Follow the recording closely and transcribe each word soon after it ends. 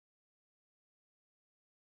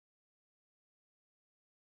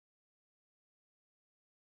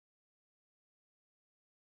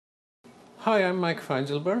Hi, I'm Mike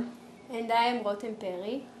Fainzilber. And I am Rotem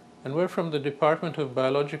Perry. And we're from the Department of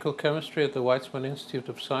Biological Chemistry at the Weizmann Institute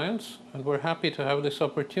of Science. And we're happy to have this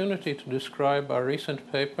opportunity to describe our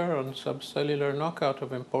recent paper on subcellular knockout of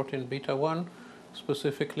importin beta-1,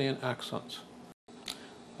 specifically in axons.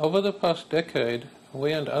 Over the past decade,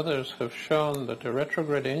 we and others have shown that a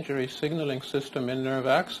retrograde injury signaling system in nerve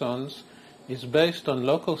axons is based on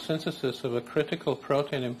local synthesis of a critical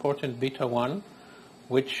protein importin beta-1,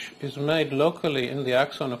 which is made locally in the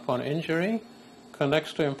axon upon injury,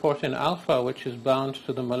 connects to importin alpha, which is bound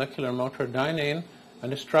to the molecular motor dynein,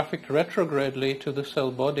 and is trafficked retrogradely to the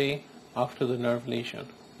cell body after the nerve lesion.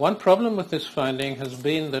 One problem with this finding has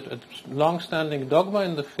been that a long-standing dogma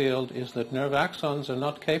in the field is that nerve axons are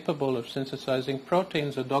not capable of synthesizing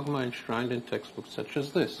proteins, a dogma enshrined in textbooks such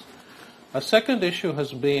as this. A second issue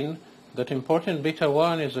has been that importin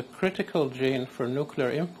beta-1 is a critical gene for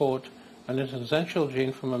nuclear import and is an essential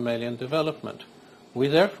gene for mammalian development. We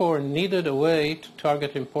therefore needed a way to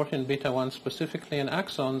target importin beta-1 specifically in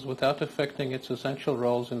axons without affecting its essential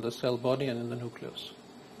roles in the cell body and in the nucleus.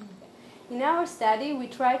 In our study, we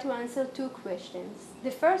try to answer two questions.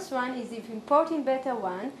 The first one is if importin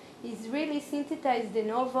beta-1 is really synthesized de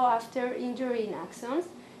novo after injury in axons,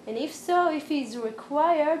 and if so, if it is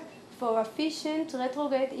required for efficient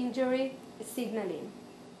retrograde injury signaling.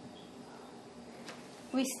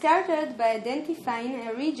 We started by identifying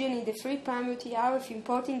a region in the 3' UTR of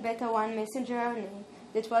importin beta-1 messenger RNA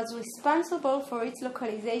that was responsible for its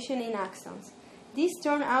localization in axons. This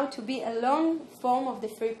turned out to be a long form of the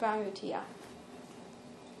 3' UTR.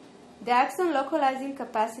 The axon localizing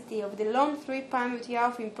capacity of the long 3' UTR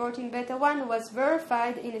of importin beta-1 was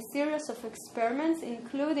verified in a series of experiments,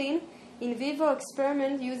 including in vivo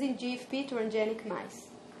experiments using GFP transgenic mice.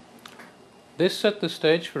 This set the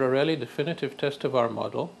stage for a really definitive test of our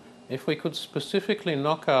model. If we could specifically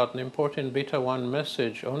knock out an importin beta-1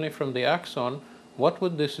 message only from the axon, what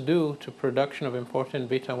would this do to production of importin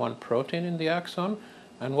beta-1 protein in the axon,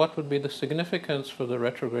 and what would be the significance for the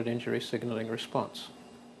retrograde injury signaling response?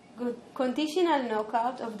 Conditional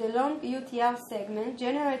knockout of the long UTR segment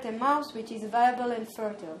generates a mouse which is viable and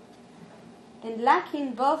fertile, and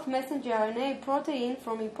lacking both messenger RNA protein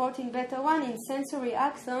from importin beta-1 in sensory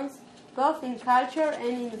axons, both in culture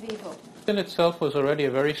and in vivo. In itself was already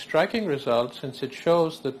a very striking result, since it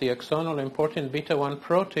shows that the axonal importin beta-1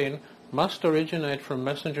 protein must originate from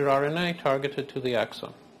messenger RNA targeted to the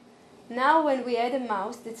axon. Now, when we add a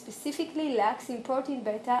mouse that specifically lacks importin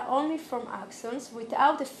beta only from axons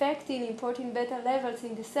without affecting importin beta levels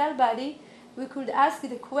in the cell body, we could ask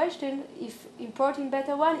the question if importin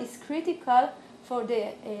beta-1 is critical for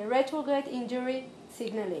the retrograde injury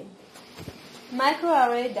signaling.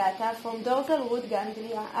 Microarray data from dorsal root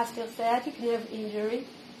ganglia after sciatic nerve injury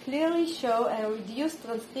clearly show a reduced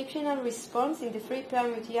transcriptional response in the 3'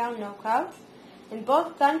 UTR knockout, and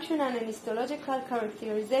both functional and histological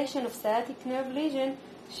characterization of sciatic nerve lesion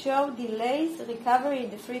show delays recovery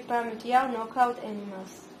in the 3' UTR knockout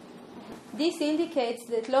animals. This indicates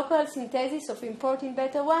that local synthesis of importin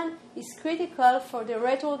beta-1 is critical for the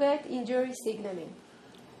retrograde injury signaling.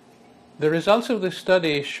 The results of this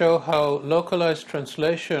study show how localized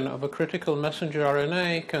translation of a critical messenger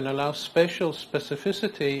RNA can allow spatial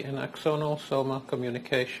specificity in axonal soma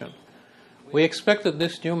communication. We expect that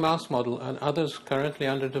this new mouse model and others currently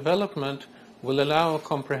under development will allow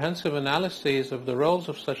comprehensive analyses of the roles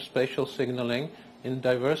of such spatial signaling in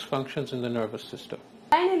diverse functions in the nervous system.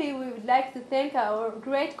 Finally, we would like to thank our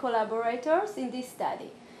great collaborators in this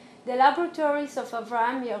study: the laboratories of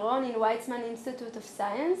Avraham Yaron in Weizmann Institute of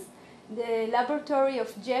Science, the laboratory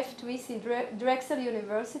of Jeff Twiss in Drexel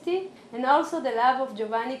University, and also the lab of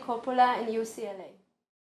Giovanni Coppola in UCLA.